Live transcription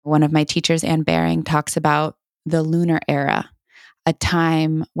One of my teachers, Anne Baring, talks about the lunar era, a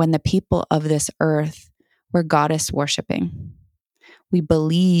time when the people of this earth were goddess worshiping. We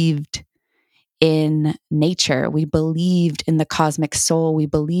believed in nature. We believed in the cosmic soul. We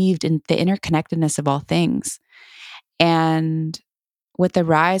believed in the interconnectedness of all things. And with the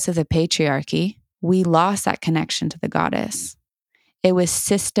rise of the patriarchy, we lost that connection to the goddess. It was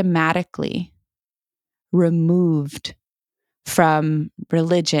systematically removed from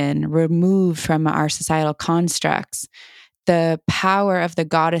religion, removed from our societal constructs. The power of the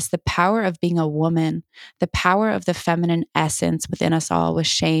goddess, the power of being a woman, the power of the feminine essence within us all was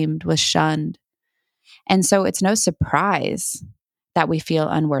shamed, was shunned. And so it's no surprise that we feel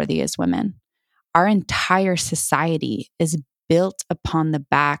unworthy as women. Our entire society is built upon the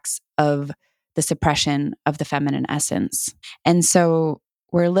backs of the suppression of the feminine essence. And so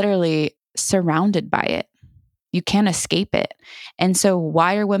we're literally surrounded by it. You can't escape it. And so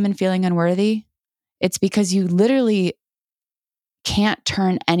why are women feeling unworthy? It's because you literally can't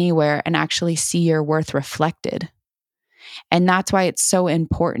turn anywhere and actually see your worth reflected. And that's why it's so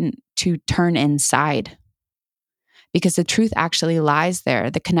important to turn inside, because the truth actually lies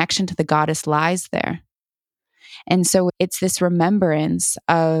there. The connection to the goddess lies there. And so it's this remembrance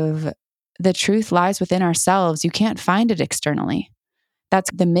of the truth lies within ourselves. You can't find it externally.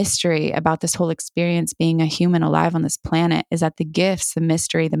 That's the mystery about this whole experience, being a human alive on this planet, is that the gifts, the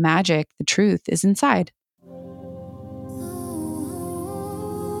mystery, the magic, the truth is inside.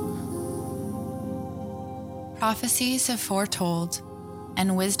 Prophecies have foretold,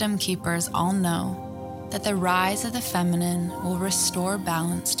 and wisdom keepers all know, that the rise of the feminine will restore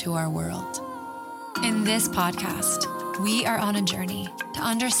balance to our world. In this podcast, we are on a journey to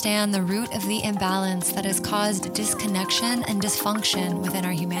understand the root of the imbalance that has caused disconnection and dysfunction within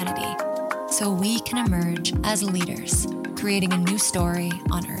our humanity, so we can emerge as leaders, creating a new story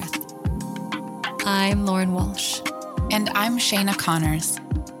on Earth. I'm Lauren Walsh. And I'm Shaina Connors.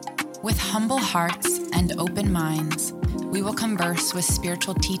 With humble hearts and open minds, we will converse with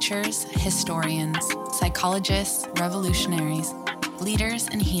spiritual teachers, historians, psychologists, revolutionaries, leaders,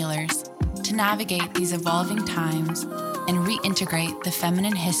 and healers to navigate these evolving times and reintegrate the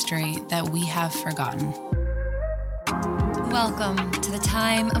feminine history that we have forgotten. Welcome to the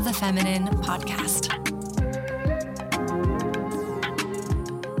Time of the Feminine podcast.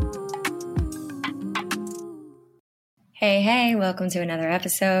 Hey, welcome to another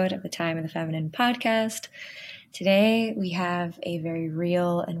episode of the Time of the Feminine podcast. Today we have a very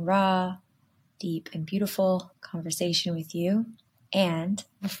real and raw, deep and beautiful conversation with you. And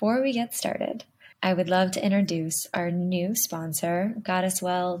before we get started, I would love to introduce our new sponsor,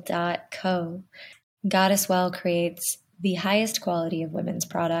 goddesswell.co. Goddesswell creates the highest quality of women's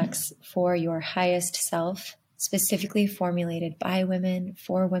products for your highest self, specifically formulated by women,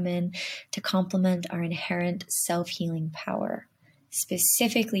 for women, to complement our inherent self-healing power,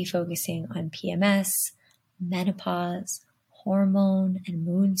 specifically focusing on PMS, menopause, hormone and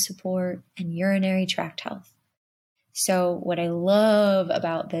mood support, and urinary tract health. So what I love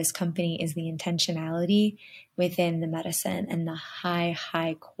about this company is the intentionality within the medicine and the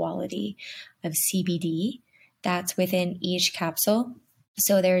high quality of CBD that's within each capsule.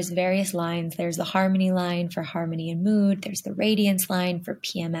 So there's various lines. There's the Harmony line for harmony and mood. There's the Radiance line for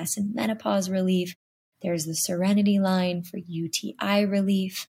PMS and menopause relief. There's the Serenity line for UTI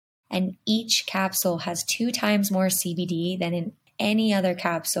relief. And each capsule has 2 times more CBD than in any other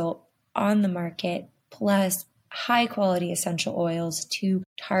capsule on the market, plus high quality essential oils to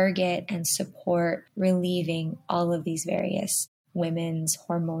target and support relieving all of these various women's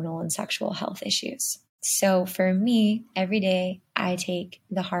hormonal and sexual health issues. So for me, every day I take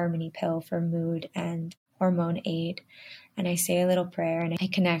the Harmony pill for mood and hormone aid, and I say a little prayer, and I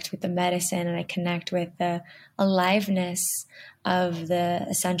connect with the medicine, and I connect with the aliveness of the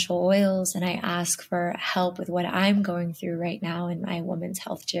essential oils, and I ask for help with what I'm going through right now in my woman's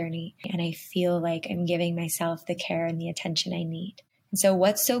health journey. And I feel like I'm giving myself the care and the attention I need. And so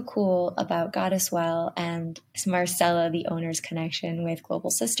what's so cool about Goddesswell and Marcella, the owner's connection with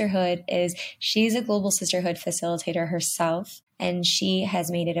Global Sisterhood, is she's a Global Sisterhood facilitator herself, and she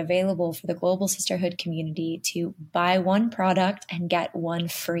has made it available for the Global Sisterhood community to buy one product and get one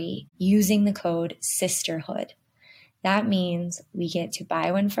free using the code SISTERHOOD. That means we get to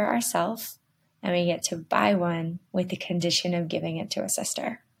buy one for ourselves, and we get to buy one with the condition of giving it to a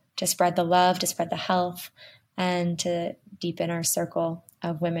sister, to spread the love, to spread the health, and to deepen our circle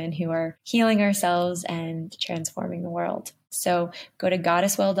of women who are healing ourselves and transforming the world. So go to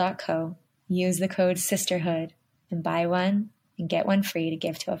goddesswell.co, use the code SISTERHOOD, and buy one and get one free to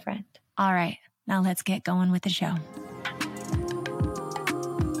give to a friend. All right, now let's get going with the show.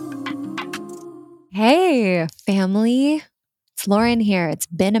 Hey, family. It's Lauren here. It's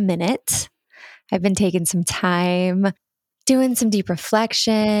been a minute. I've been taking some time doing some deep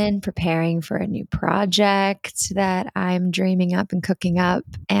reflection, preparing for a new project that I'm dreaming up and cooking up.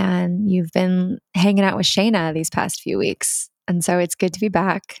 And you've been hanging out with Shaina these past few weeks. And so it's good to be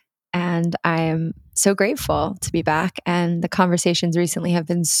back. And I'm so grateful to be back. And the conversations recently have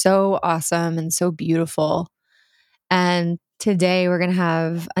been so awesome and so beautiful. And today we're going to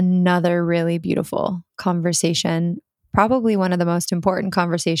have another really beautiful conversation, probably one of the most important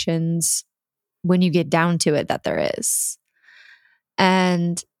conversations when you get down to it that there is.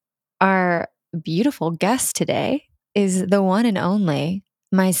 And our beautiful guest today is the one and only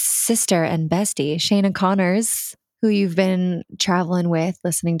my sister and bestie, Shaina Connors, who you've been traveling with,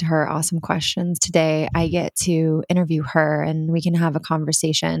 listening to her awesome questions. Today, I get to interview her and we can have a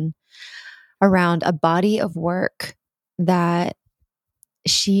conversation around a body of work that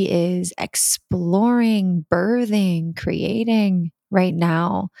she is exploring, birthing, creating right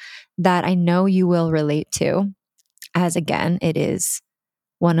now that I know you will relate to, as again, it is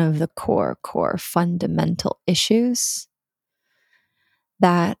one of the core fundamental issues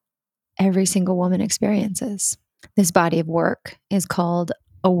that every single woman experiences. This body of work is called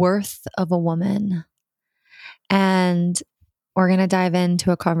A Worth of a Woman. And we're going to dive into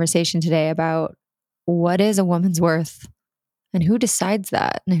a conversation today about what is a woman's worth and who decides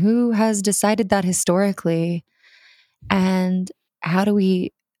that and who has decided that historically, and how do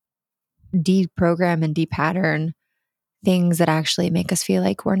we deprogram and depattern things that actually make us feel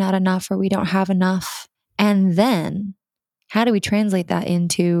like we're not enough or we don't have enough. And then how do we translate that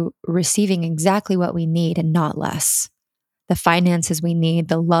into receiving exactly what we need and not less? The finances we need,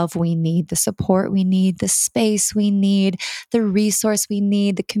 the love we need, the support we need, the space we need, the resource we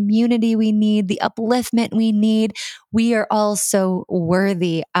need, the community we need, the upliftment we need. We are all so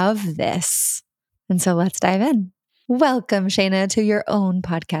worthy of this. And so let's dive in. Welcome, Shaina, to your own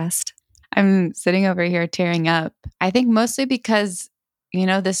podcast. I'm sitting over here tearing up. I think mostly because,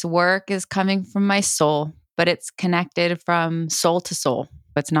 this work is coming from my soul, but it's connected from soul to soul.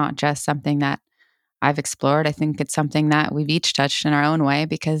 It's not just something that I've explored. I think it's something that we've each touched in our own way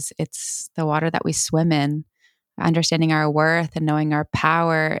because it's the water that we swim in. Understanding our worth and knowing our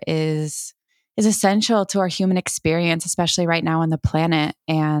power is essential to our human experience, especially right now on the planet.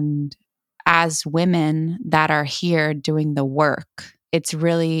 And as women that are here doing the work, it's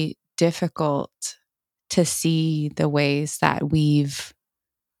really difficult to see the ways that we've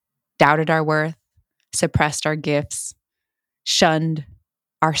doubted our worth, suppressed our gifts, shunned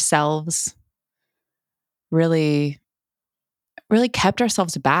ourselves, really kept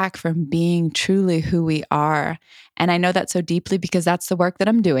ourselves back from being truly who we are. And I know that so deeply because that's the work that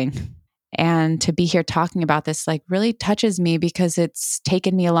I'm doing. And to be here talking about this really touches me because it's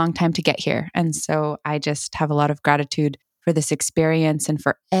taken me a long time to get here. And so I just have a lot of gratitude for this experience and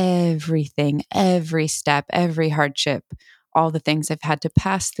for everything, every step, every hardship, all the things I've had to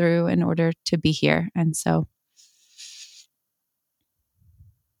pass through in order to be here. And so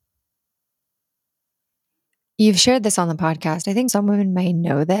You've shared this on the podcast. I think some women may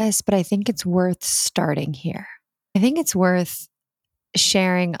know this, but I think it's worth starting here. I think it's worth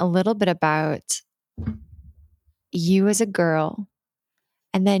sharing a little bit about you as a girl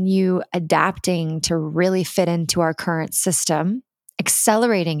and then you adapting to really fit into our current system,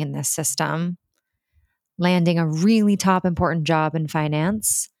 accelerating in this system, landing a really top important job in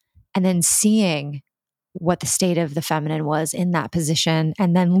finance, and then seeing what the state of the feminine was in that position,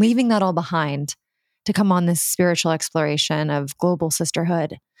 and then leaving that all behind to come on this spiritual exploration of global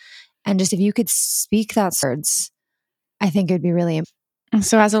sisterhood. And just if you could speak that words, I think it would be really important.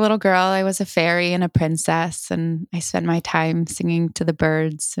 So, as a little girl, I was a fairy and a princess, and I spent my time singing to the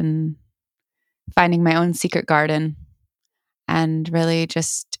birds and finding my own secret garden and really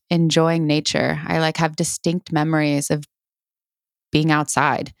just enjoying nature. I have distinct memories of being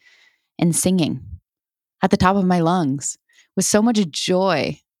outside and singing at the top of my lungs with so much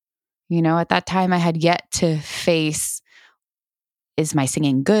joy. At that time, I had yet to face, is my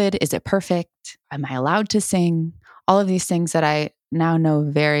singing good? Is it perfect? Am I allowed to sing? All of these things that I now know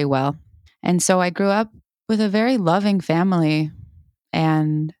very well. And so I grew up with a very loving family.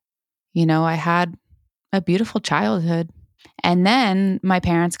 And, I had a beautiful childhood. And then my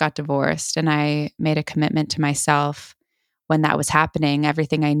parents got divorced, and I made a commitment to myself when that was happening.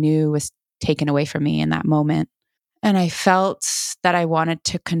 Everything I knew was taken away from me in that moment. And I felt that I wanted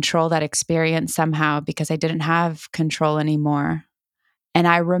to control that experience somehow because I didn't have control anymore. And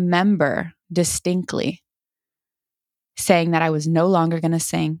I remember distinctly saying that I was no longer going to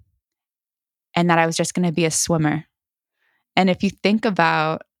sing and that I was just going to be a swimmer. And if you think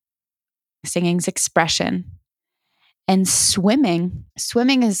about Singing's expression. And swimming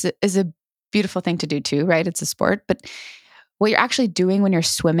is a beautiful thing to do too, right? It's a sport, but what you're actually doing when you're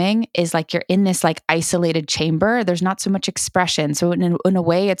swimming is like you're in this like isolated chamber. There's not so much expression. So in a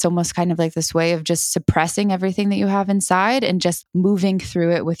way, it's almost kind of like this way of just suppressing everything that you have inside and just moving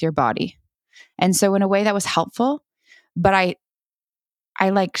through it with your body. And so in a way that was helpful, but I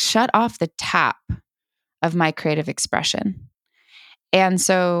like shut off the tap of my creative expression. And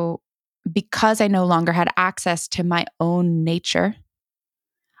so because I no longer had access to my own nature,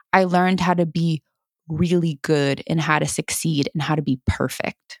 I learned how to be really good and how to succeed and how to be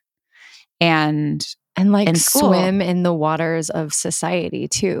perfect. And like in school, swim in the waters of society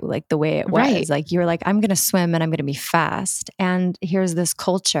too, like the way it was. Right. Like you're like, I'm going to swim and I'm going to be fast. And here's this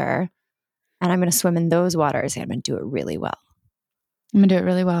culture and I'm going to swim in those waters and I'm going to do it really well. I'm going to do it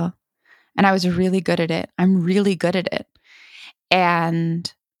really well. And I was really good at it. I'm really good at it.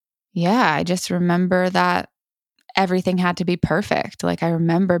 And yeah, I just remember that everything had to be perfect. Like I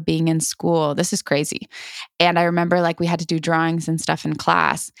remember being in school. This is crazy. And I remember like we had to do drawings and stuff in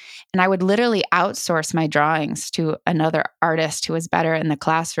class. And I would literally outsource my drawings to another artist who was better in the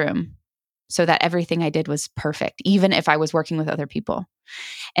classroom so that everything I did was perfect, even if I was working with other people.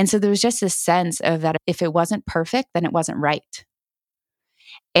 And so there was just this sense of that if it wasn't perfect, then it wasn't right.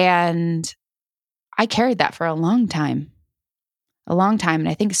 And I carried that for a long time. And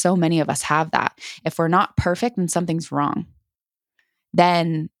I think so many of us have that. If we're not perfect, then something's wrong.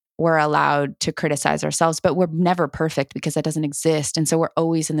 Then we're allowed to criticize ourselves, but we're never perfect because that doesn't exist. And so we're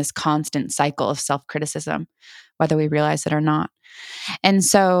always in this constant cycle of self-criticism, whether we realize it or not. And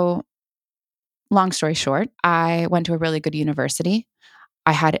so, long story short, I went to a really good university.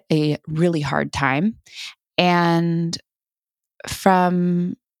 I had a really hard time. And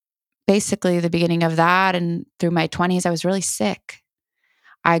from basically the beginning of that and through my 20s, I was really sick.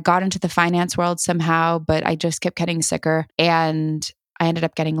 I got into the finance world somehow, but I just kept getting sicker. And I ended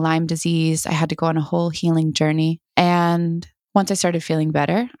up getting Lyme disease. I had to go on a whole healing journey. And once I started feeling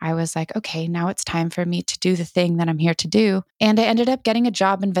better, I was like, okay, now it's time for me to do the thing that I'm here to do. And I ended up getting a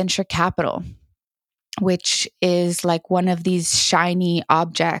job in venture capital, which is like one of these shiny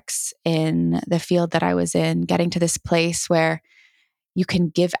objects in the field that I was in, getting to this place where you can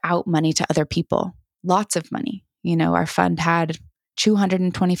give out money to other people, lots of money. You know, our fund had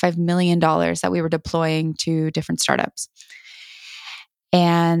 $225 million that we were deploying to different startups.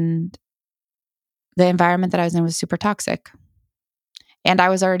 And the environment that I was in was super toxic. And I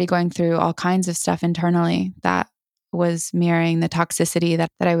was already going through all kinds of stuff internally that was mirroring the toxicity that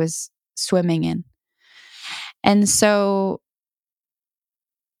I was swimming in. And so,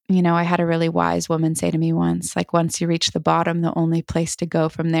 you know, I had a really wise woman say to me once, like, once you reach the bottom, the only place to go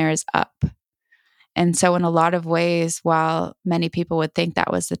from there is up. And so in a lot of ways, while many people would think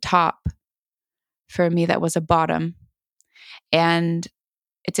that was the top, for me, that was a bottom. And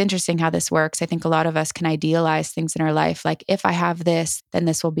it's interesting how this works. I think a lot of us can idealize things in our life. Like, if I have this, then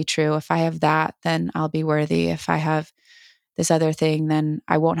this will be true. If I have that, then I'll be worthy. If I have this other thing, then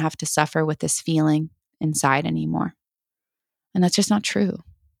I won't have to suffer with this feeling inside anymore. And that's just not true.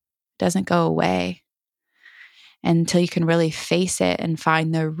 It doesn't go away until you can really face it and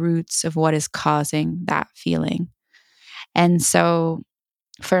find the roots of what is causing that feeling. And so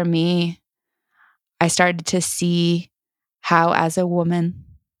for me, I started to see how, as a woman,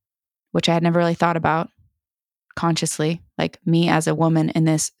 which I had never really thought about consciously, like me as a woman in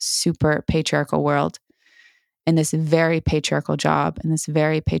this super patriarchal world, in this very patriarchal job, in this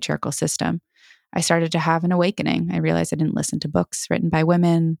very patriarchal system, I started to have an awakening. I realized I didn't listen to books written by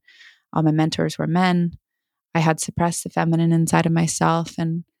women. All my mentors were men. I had suppressed the feminine inside of myself,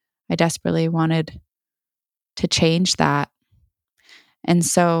 and I desperately wanted to change that. And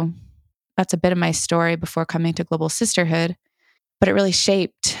so that's a bit of my story before coming to Global Sisterhood, but it really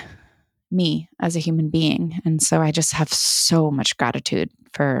shaped me as a human being. And so I just have so much gratitude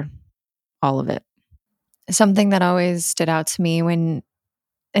for all of it. Something that always stood out to me when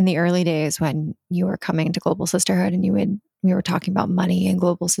in the early days when you were coming to Global Sisterhood and we were talking about money and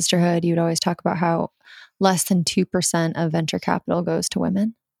Global Sisterhood, you would always talk about how less than 2% of venture capital goes to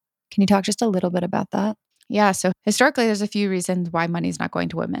women. Can you talk just a little bit about that? Yeah. So historically, there's a few reasons why money's not going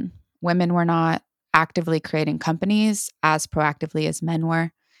to women. Women were not actively creating companies as proactively as men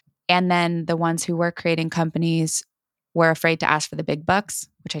were. And then the ones who were creating companies were afraid to ask for the big bucks,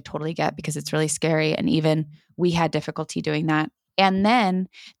 which I totally get because it's really scary. And even we had difficulty doing that. And then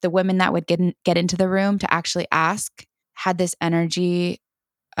the women that would get into the room to actually ask had this energy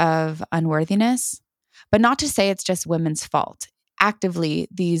of unworthiness, but not to say it's just women's fault. Actively,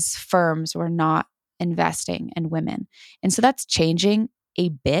 these firms were not investing in women. And so that's changing. a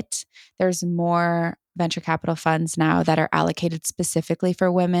bit. There's more venture capital funds now that are allocated specifically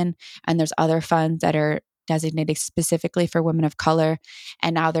for women, and there's other funds that are designated specifically for women of color.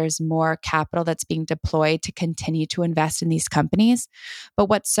 And now there's more capital that's being deployed to continue to invest in these companies. But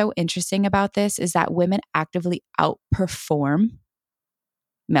what's so interesting about this is that women actively outperform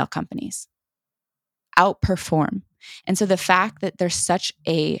male companies, outperform. And so the fact that there's such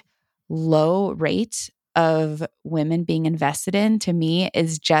a low rate of women being invested in, to me,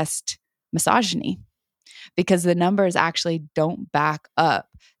 is just misogyny, because the numbers actually don't back up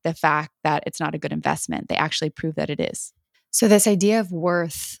the fact that it's not a good investment. They actually prove that it is. So this idea of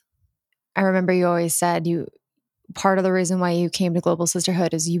worth, I remember you always said part of the reason why you came to Global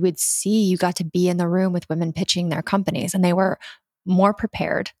Sisterhood is you got to be in the room with women pitching their companies, and they were more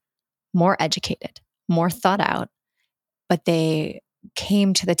prepared, more educated, more thought out, but they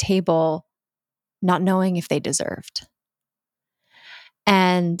came to the table not knowing if they deserved.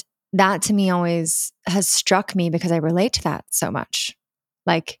 And that to me always has struck me because I relate to that so much.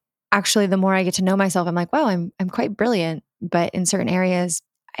 Like, actually, the more I get to know myself, I'm like, wow, I'm quite brilliant, but in certain areas,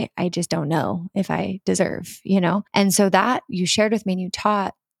 I just don't know if I deserve, you know? And so that you shared with me and you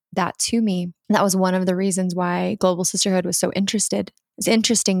taught that to me. That was one of the reasons why Global Sisterhood was so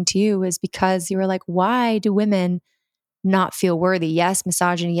interesting to you, is because you were like, why do women not feel worthy? Yes,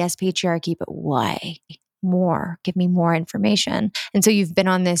 misogyny, yes, patriarchy, but why? More, give me more information. And so you've been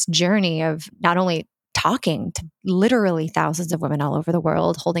on this journey of not only talking to literally thousands of women all over the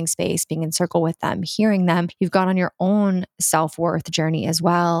world, holding space, being in circle with them, hearing them. You've gone on your own self-worth journey as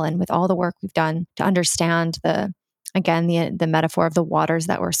well. And with all the work we've done to understand the metaphor of the waters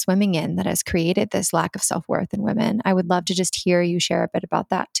that we're swimming in that has created this lack of self-worth in women, I would love to just hear you share a bit about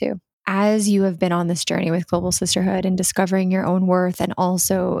that too. As you have been on this journey with Global Sisterhood and discovering your own worth, and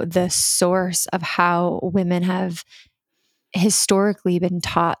also the source of how women have historically been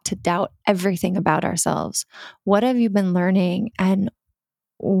taught to doubt everything about ourselves, what have you been learning, and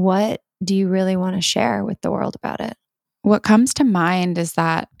what do you really want to share with the world about it? What comes to mind is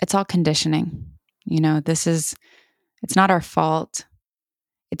that it's all conditioning. It's not our fault.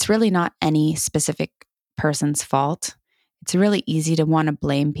 It's really not any specific person's fault. It's really easy to want to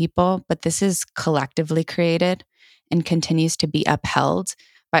blame people, but this is collectively created and continues to be upheld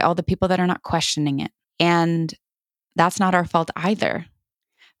by all the people that are not questioning it. And that's not our fault either.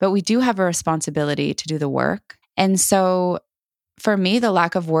 But we do have a responsibility to do the work. And so for me, the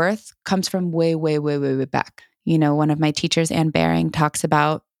lack of worth comes from way, way, way, way, way back. One of my teachers, Anne Baring, talks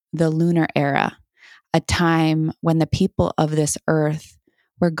about the lunar era, a time when the people of this earth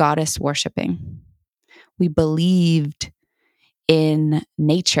were goddess worshiping. We believed in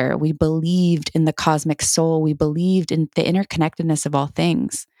nature. We believed in the cosmic soul. We believed in the interconnectedness of all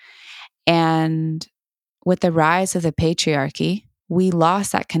things. And with the rise of the patriarchy, we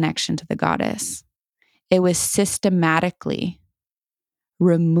lost that connection to the goddess. It was systematically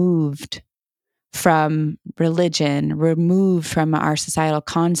removed from religion, removed from our societal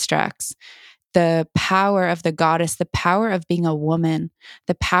constructs. The power of the goddess, the power of being a woman,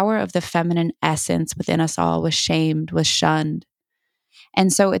 the power of the feminine essence within us all was shamed, was shunned.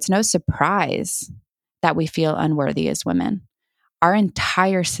 And so it's no surprise that we feel unworthy as women. Our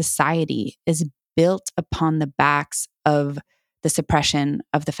entire society is built upon the backs of the suppression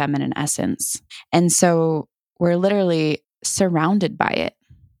of the feminine essence. And so we're literally surrounded by it.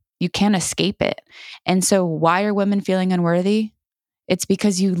 You can't escape it. And so why are women feeling unworthy? It's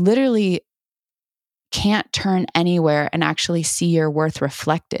because you literally can't turn anywhere and actually see your worth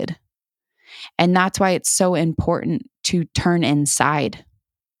reflected. And that's why it's so important to turn inside,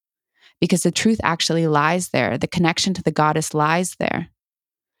 because the truth actually lies there. The connection to the goddess lies there.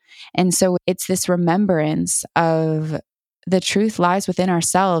 And so it's this remembrance of the truth lies within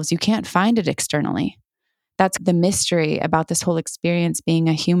ourselves. You can't find it externally. That's the mystery about this whole experience, being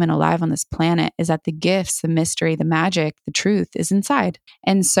a human alive on this planet, is that the gifts, the mystery, the magic, the truth is inside.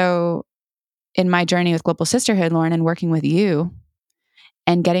 And so in my journey with Global Sisterhood, Lauren, and working with you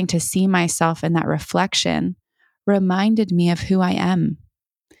and getting to see myself in that reflection reminded me of who I am,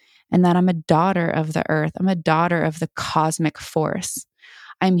 and that I'm a daughter of the earth. I'm a daughter of the cosmic force.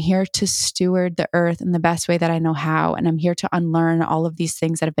 I'm here to steward the earth in the best way that I know how. And I'm here to unlearn all of these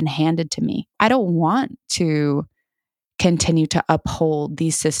things that have been handed to me. I don't want to continue to uphold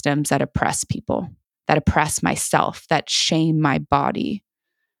these systems that oppress people, that oppress myself, that shame my body.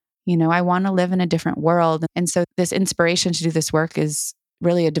 I want to live in a different world. And so this inspiration to do this work is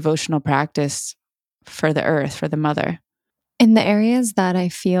really a devotional practice for the earth, for the mother. In the areas that I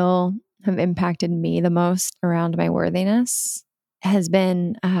feel have impacted me the most around my worthiness has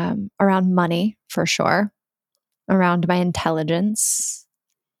been around money, for sure, around my intelligence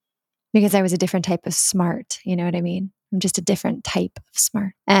because I was a different type of smart. You know what I mean? I'm just a different type of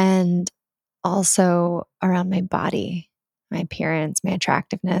smart. And also around my body, my appearance, my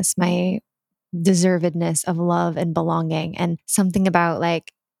attractiveness, my deservedness of love and belonging, and something about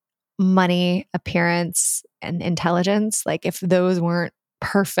like money, appearance, and intelligence. Like if those weren't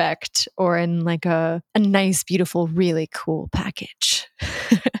perfect or in like a nice, beautiful, really cool package,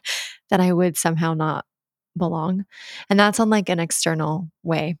 then I would somehow not belong. And that's on like an external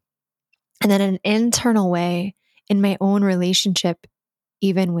way. And then an internal way in my own relationship,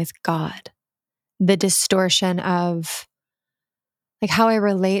 even with God, the distortion of like how I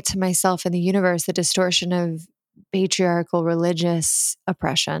relate to myself in the universe, the distortion of patriarchal religious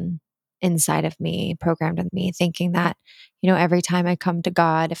oppression inside of me, programmed in me, thinking that, every time I come to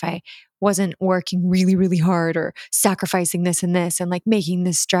God, if I wasn't working really, really hard or sacrificing this and this and like making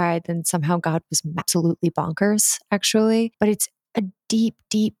this stride, then somehow God was absolutely bonkers, actually. But it's a deep,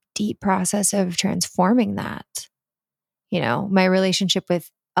 deep, deep process of transforming that. My relationship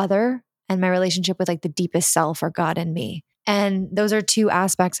with other and my relationship with like the deepest self or God in me. And those are two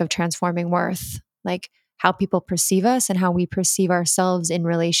aspects of transforming worth, like how people perceive us and how we perceive ourselves in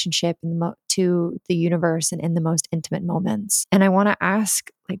relationship to the universe and in the most intimate moments. And I want to ask,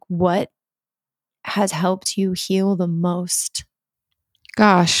 like, what has helped you heal the most?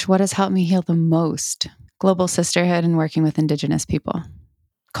 Gosh, what has helped me heal the most? Global sisterhood and working with Indigenous people.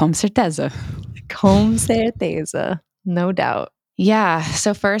 Com certeza. Com certeza, no doubt. Yeah.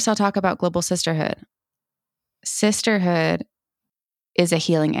 So, first, I'll talk about global sisterhood. Sisterhood is a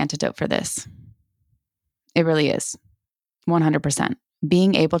healing antidote for this. It really is. 100%.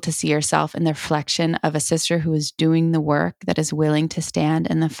 Being able to see yourself in the reflection of a sister who is doing the work, that is willing to stand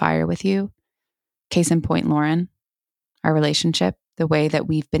in the fire with you. Case in point, Lauren, our relationship, the way that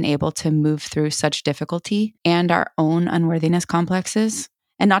we've been able to move through such difficulty and our own unworthiness complexes.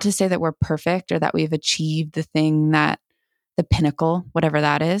 And not to say that we're perfect or that we've achieved the thing that the pinnacle, whatever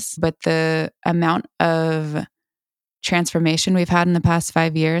that is, but the amount of transformation we've had in the past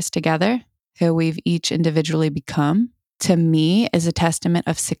 5 years together, who we've each individually become, to me is a testament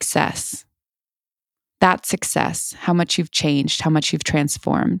of success. That success, how much you've changed, how much you've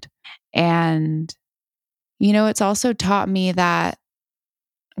transformed. And, it's also taught me that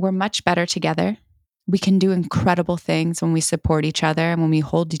we're much better together. We can do incredible things when we support each other and when we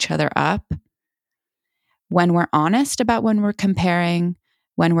hold each other up. When we're honest about when we're comparing,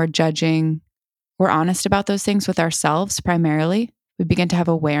 when we're judging, we're honest about those things with ourselves primarily. We begin to have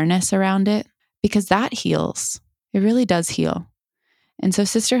awareness around it because that heals. It really does heal. And so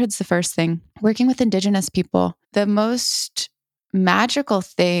sisterhood's the first thing. Working with Indigenous people, the most magical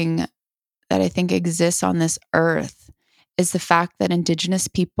thing that I think exists on this earth is the fact that Indigenous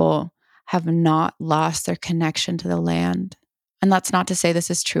people have not lost their connection to the land. And that's not to say this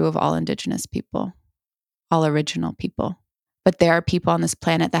is true of all Indigenous people, all original people. But there are people on this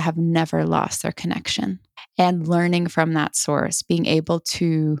planet that have never lost their connection. And learning from that source, being able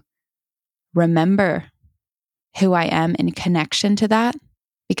to remember who I am in connection to that,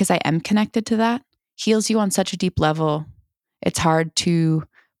 because I am connected to that, heals you on such a deep level. It's hard to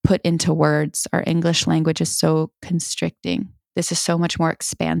put into words. Our English language is so constricting. This is so much more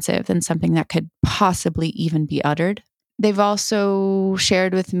expansive than something that could possibly even be uttered. They've also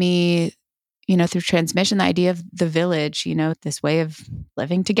shared with me, through transmission, the idea of the village, this way of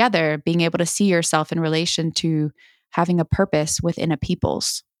living together, being able to see yourself in relation to having a purpose within a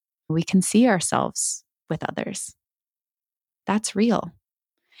people's. We can see ourselves with others. That's real.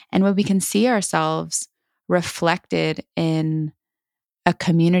 And when we can see ourselves reflected in a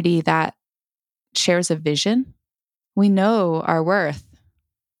community that shares a vision, we know our worth.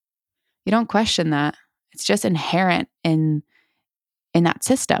 You don't question that. It's just inherent in that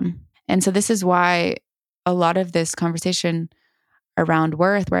system. And so this is why a lot of this conversation around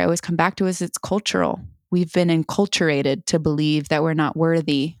worth, where I always come back to, is it's cultural. We've been enculturated to believe that we're not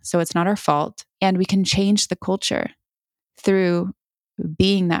worthy. So it's not our fault. And we can change the culture through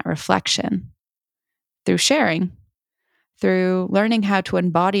being that reflection, through sharing, through learning how to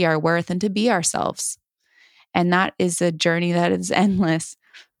embody our worth and to be ourselves. And that is a journey that is endless,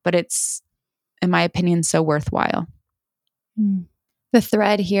 but it's, in my opinion, so worthwhile. The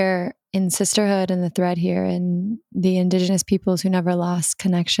thread here in sisterhood and the thread here in the Indigenous peoples who never lost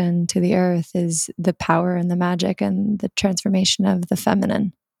connection to the earth is the power and the magic and the transformation of the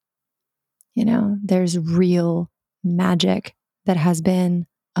feminine. There's real magic that has been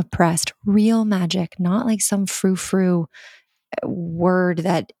oppressed, real magic, not like some frou-frou word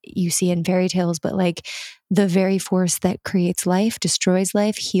that you see in fairy tales, but like the very force that creates life, destroys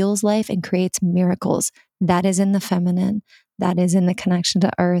life, heals life, and creates miracles. That is in the feminine. That is in the connection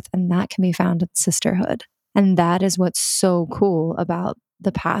to earth. And that can be found in sisterhood. And that is what's so cool about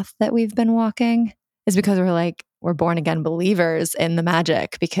the path that we've been walking, is because we're born again believers in the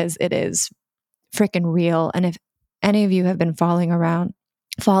magic, because it is freaking real. And if any of you have been following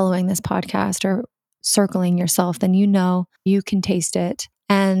this podcast or circling yourself, then you know you can taste it.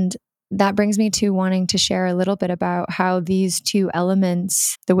 And that brings me to wanting to share a little bit about how these two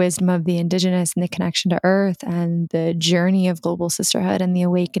elements, the wisdom of the indigenous and the connection to earth, and the journey of global sisterhood and the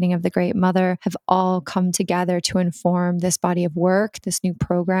awakening of the Great Mother, have all come together to inform this body of work, this new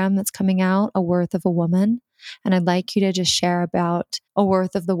program that's coming out, A Worth of a Woman. And I'd like you to just share about A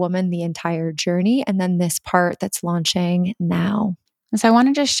Worth of the Woman, the entire journey, and then this part that's launching now. So I want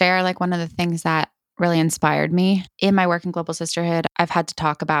to just share like one of the things that really inspired me in my work in global sisterhood. I've had to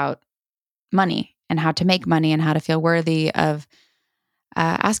talk about money and how to make money and how to feel worthy of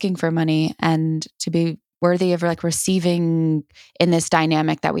asking for money and to be worthy of like receiving in this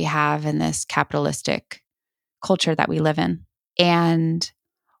dynamic that we have in this capitalistic culture that we live in. And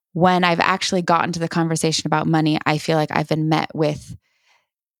when I've actually gotten to the conversation about money, I feel like I've been met with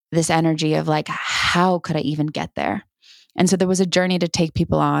this energy of like, how could I even get there? And so there was a journey to take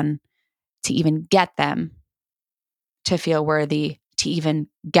people on to even get them to feel worthy, to even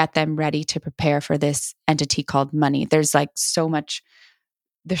get them ready to prepare for this entity called money. There's so much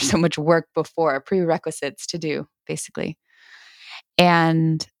work before, prerequisites to do, basically.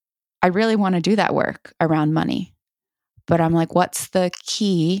 And I really want to do that work around money. But I'm like, what's the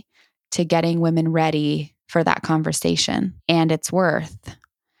key to getting women ready for that conversation? And it's worth.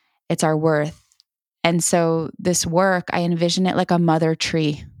 It's our worth. And so this work, I envision it like a mother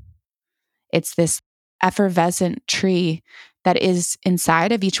tree. It's this effervescent tree that is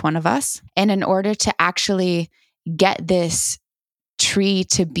inside of each one of us. And in order to actually get this tree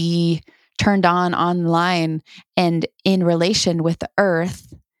to be turned on online and in relation with the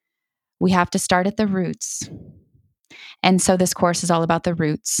earth, we have to start at the roots. And so this course is all about the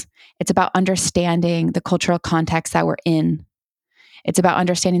roots. It's about understanding the cultural context that we're in. It's about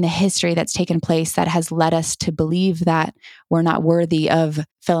understanding the history that's taken place that has led us to believe that we're not worthy of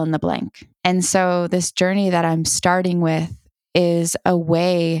fill in the blank. And so this journey that I'm starting with is a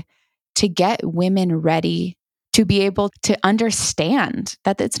way to get women ready to be able to understand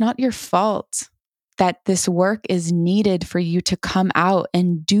that it's not your fault, that this work is needed for you to come out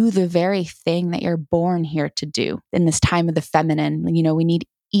and do the very thing that you're born here to do in this time of the feminine. We need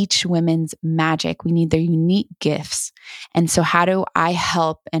each woman's magic. We need their unique gifts. And so how do I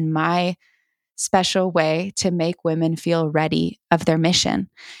help in my special way to make women feel ready of their mission?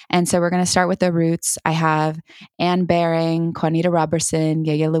 And so we're going to start with the roots. I have Anne Baring, Juanita Robertson,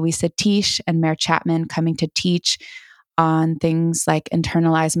 Yaya Luisa Tish, and Mare Chapman coming to teach on things like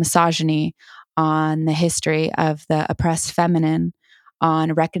internalized misogyny, on the history of the oppressed feminine,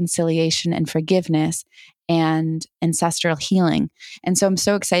 on reconciliation and forgiveness, and ancestral healing. And so I'm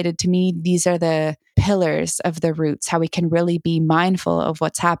so excited. To me, these are the pillars of the roots, how we can really be mindful of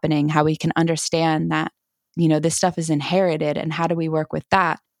what's happening, how we can understand that, this stuff is inherited, and how do we work with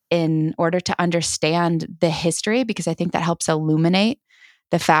that in order to understand the history, because I think that helps illuminate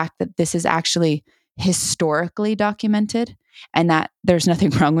the fact that this is actually historically documented and that there's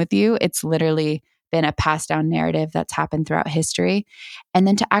nothing wrong with you. It's literally been a passed down narrative that's happened throughout history. And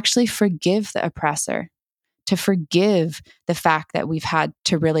then to actually forgive the oppressor, to forgive the fact that we've had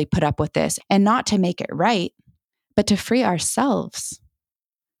to really put up with this, and not to make it right, but to free ourselves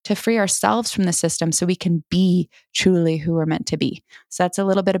from the system so we can be truly who we're meant to be. So that's a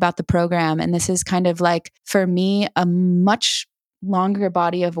little bit about the program. And this is kind of like, for me, a much longer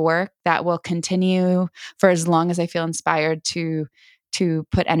body of work that will continue for as long as I feel inspired to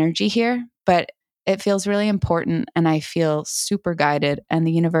put energy here. But it feels really important, and I feel super guided, and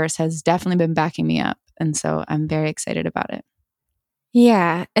the universe has definitely been backing me up. And so I'm very excited about it.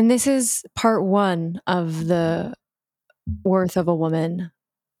 Yeah. And this is part one of the Worth of a Woman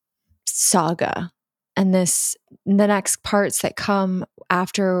saga. And the next parts that come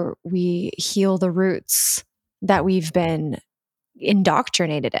after we heal the roots that we've been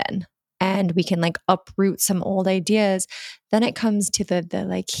indoctrinated in, and we can uproot some old ideas, then it comes to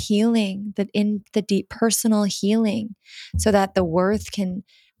the healing, the deep personal healing, so that the worth can,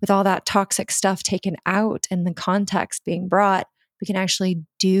 with all that toxic stuff taken out and the context being brought, we can actually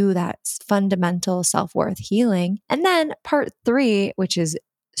do that fundamental self-worth healing. And then part 3, which is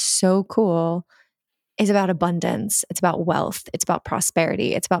so cool, is about abundance. It's about wealth. It's about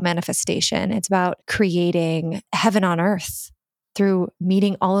prosperity. It's about manifestation. It's about creating heaven on earth. through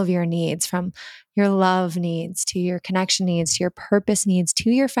meeting all of your needs, from your love needs to your connection needs, to your purpose needs, to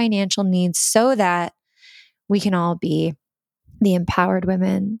your financial needs, so that we can all be the empowered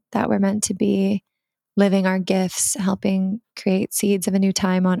women that we're meant to be, living our gifts, helping create seeds of a new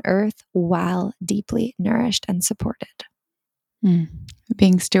time on earth while deeply nourished and supported.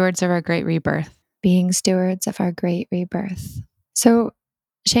 Being stewards of our great rebirth. Being stewards of our great rebirth. So,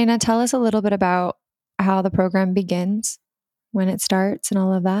 Shaina, tell us a little bit about how the program begins, when it starts, and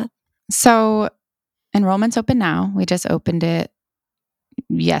all of that. So, enrollment's open now. We just opened it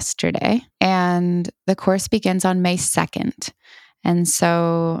yesterday, and the course begins on May 2nd. And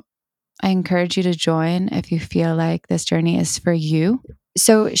so I encourage you to join if you feel like this journey is for you.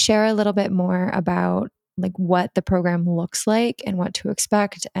 So share a little bit more about like what the program looks like and what to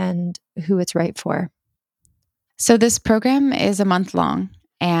expect and who it's right for. So this program is a month long,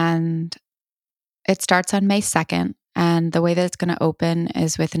 and it starts on May 2nd. And the way that it's going to open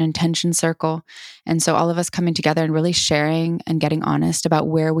is with an intention circle. And so all of us coming together and really sharing and getting honest about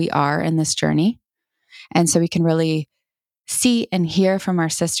where we are in this journey. And so we can really see and hear from our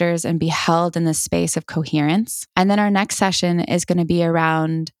sisters and be held in this space of coherence. And then our next session is going to be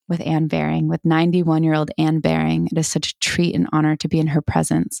around with Anne Baring, with 91-year-old Anne Baring. It is such a treat and honor to be in her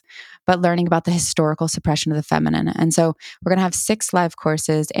presence, but learning about the historical suppression of the feminine. And so we're going to have 6 live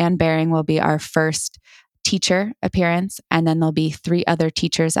courses. Anne Baring will be our first teacher appearance, and then there'll be 3 other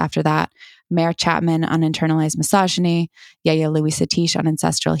teachers after that. Mare Chapman on internalized misogyny, Yaya Louis Satish on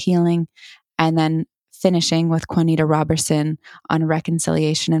ancestral healing, and then finishing with Juanita Robertson on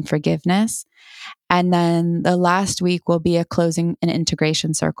reconciliation and forgiveness. And then the last week will be a closing and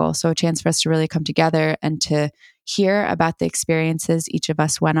integration circle. So a chance for us to really come together and to hear about the experiences each of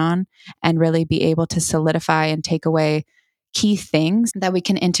us went on and really be able to solidify and take away key things that we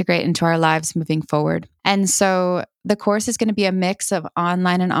can integrate into our lives moving forward. And so the course is going to be a mix of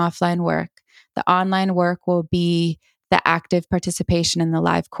online and offline work. The online work will be the active participation in the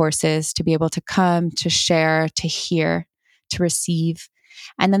live courses, to be able to come, to share, to hear, to receive.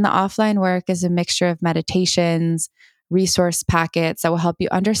 And then the offline work is a mixture of meditations, resource packets that will help you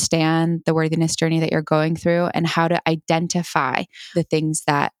understand the worthiness journey that you're going through and how to identify the things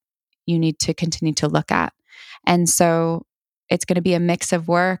that you need to continue to look at. And so it's going to be a mix of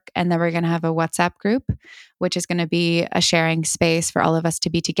work. And then we're going to have a WhatsApp group, which is going to be a sharing space for all of us to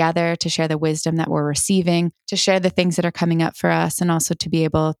be together, to share the wisdom that we're receiving, to share the things that are coming up for us, and also to be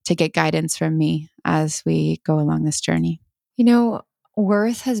able to get guidance from me as we go along this journey. You know,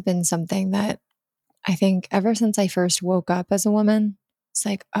 worth has been something that I think ever since I first woke up as a woman, it's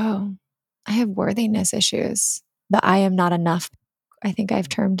like, oh, I have worthiness issues. The I am not enough, I think I've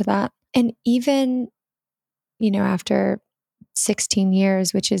termed that. And even, after 16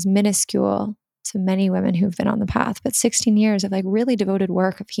 years, which is minuscule to many women who've been on the path, but 16 years of like really devoted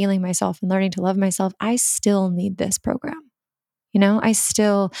work of healing myself and learning to love myself, I still need this program. I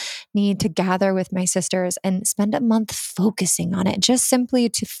still need to gather with my sisters and spend a month focusing on it, just simply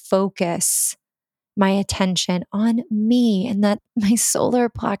to focus my attention on me and that my solar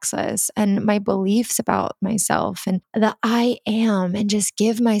plexus and my beliefs about myself and the I am, and just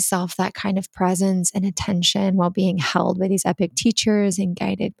give myself that kind of presence and attention while being held by these epic teachers and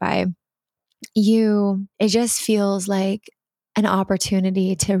guided by you. It just feels like an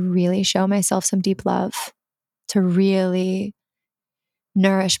opportunity to really show myself some deep love, to really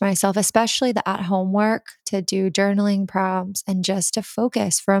nourish myself, especially the at-home work, to do journaling prompts and just to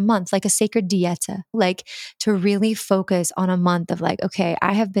focus for a month, like a sacred dieta, like to really focus on a month of like, okay,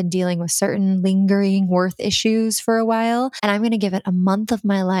 I have been dealing with certain lingering worth issues for a while, and I'm going to give it a month of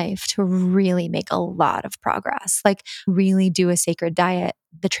my life to really make a lot of progress, like really do a sacred diet.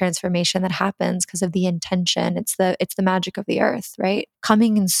 The transformation that happens because of the intention, it's the magic of the earth, right?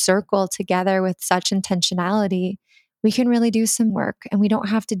 Coming in circle together with such intentionality, we can really do some work, and we don't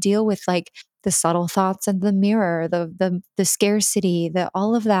have to deal with like the subtle thoughts and the mirror, the scarcity,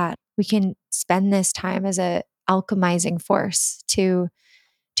 all of that. We can spend this time as a alchemizing force to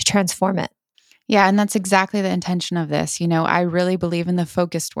transform it. Yeah, and that's exactly the intention of this. I really believe in the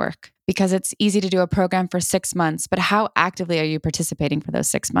focused work, because it's easy to do a program for 6 months, but how actively are you participating for those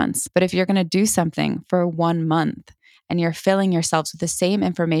 6 months? But if you're going to do something for 1 month and you're filling yourselves with the same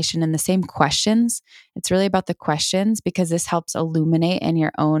information and the same questions, it's really about the questions, because this helps illuminate in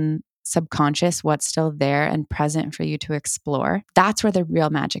your own subconscious what's still there and present for you to explore. That's where the real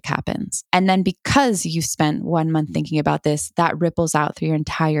magic happens. And then because you spent 1 month thinking about this, that ripples out through your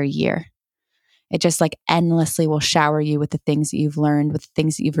entire year. It just like endlessly will shower you with the things that you've learned, with the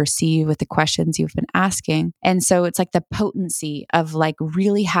things that you've received, with the questions you've been asking. And so it's like the potency of like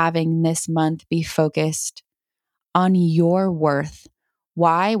really having this month be focused on your worth.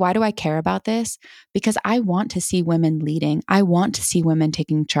 Why? Why do I care about this? Because I want to see women leading. I want to see women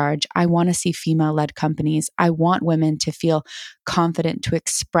taking charge. I want to see female-led companies. I want women to feel confident to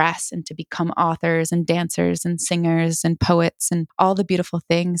express and to become authors and dancers and singers and poets and all the beautiful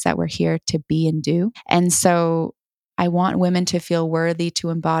things that we're here to be and do. And so I want women to feel worthy to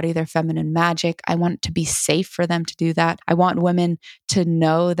embody their feminine magic. I want it to be safe for them to do that. I want women to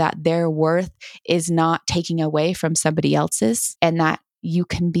know that their worth is not taking away from somebody else's, and that you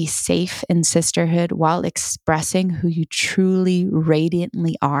can be safe in sisterhood while expressing who you truly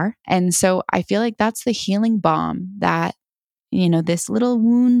radiantly are. And so I feel like that's the healing balm that, this little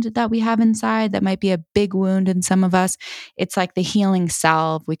wound that we have inside that might be a big wound in some of us. It's like the healing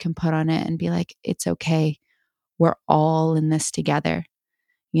salve we can put on it and be like, it's okay. We're all in this together.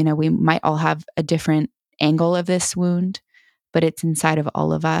 We might all have a different angle of this wound, but it's inside of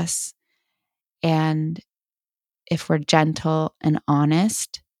all of us. And if we're gentle and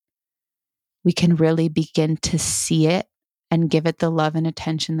honest, we can really begin to see it and give it the love and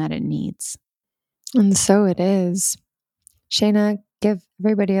attention that it needs. And so it is. Shaina, give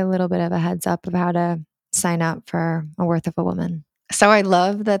everybody a little bit of a heads up of how to sign up for A Worth of a Woman. So I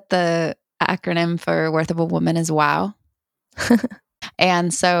love that the acronym for Worth of a Woman is WOW.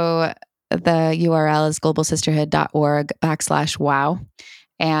 And so the URL is globalsisterhood.org/wow.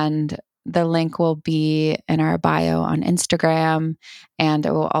 And the link will be in our bio on Instagram, and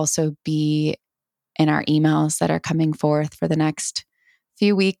it will also be in our emails that are coming forth for the next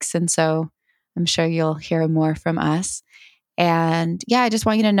few weeks. And so I'm sure you'll hear more from us. And yeah, I just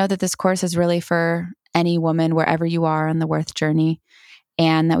want you to know that this course is really for any woman, wherever you are on the worth journey,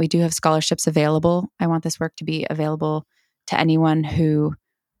 and that we do have scholarships available. I want this work to be available to anyone who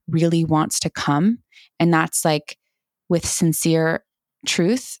really wants to come. And that's like with sincere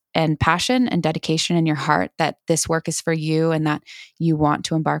truth and passion and dedication in your heart that this work is for you and that you want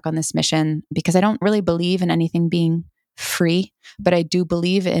to embark on this mission. Because I don't really believe in anything being free, but I do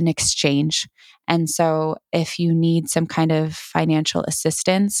believe in exchange. And so if you need some kind of financial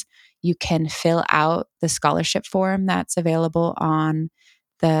assistance, you can fill out the scholarship form that's available on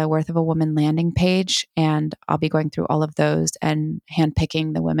the Worth of a Woman landing page. And I'll be going through all of those and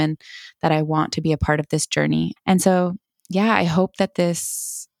handpicking the women that I want to be a part of this journey. And so, yeah, I hope that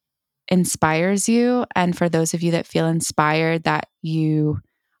this inspires you. And for those of you that feel inspired, that you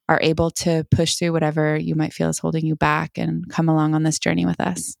are able to push through whatever you might feel is holding you back and come along on this journey with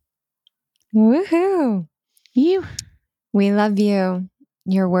us. Woohoo! You. We love you.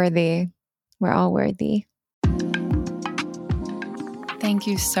 You're worthy. We're all worthy. Thank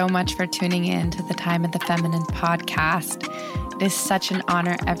you so much for tuning in to the Time of the Feminine podcast. It is such an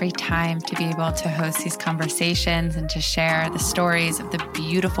honor every time to be able to host these conversations and to share the stories of the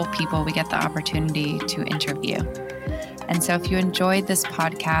beautiful people we get the opportunity to interview. And so if you enjoyed this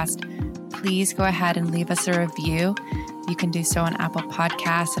podcast, please go ahead and leave us a review. You can do so on Apple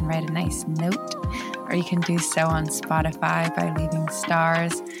Podcasts and write a nice note, or you can do so on Spotify by leaving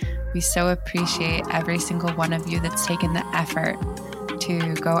stars. We so appreciate every single one of you that's taken the effort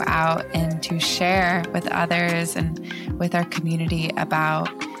to go out and to share with others and with our community about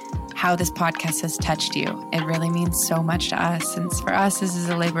how this podcast has touched you. It really means so much to us, since for us, this is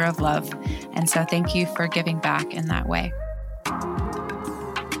a labor of love. And so thank you for giving back in that way.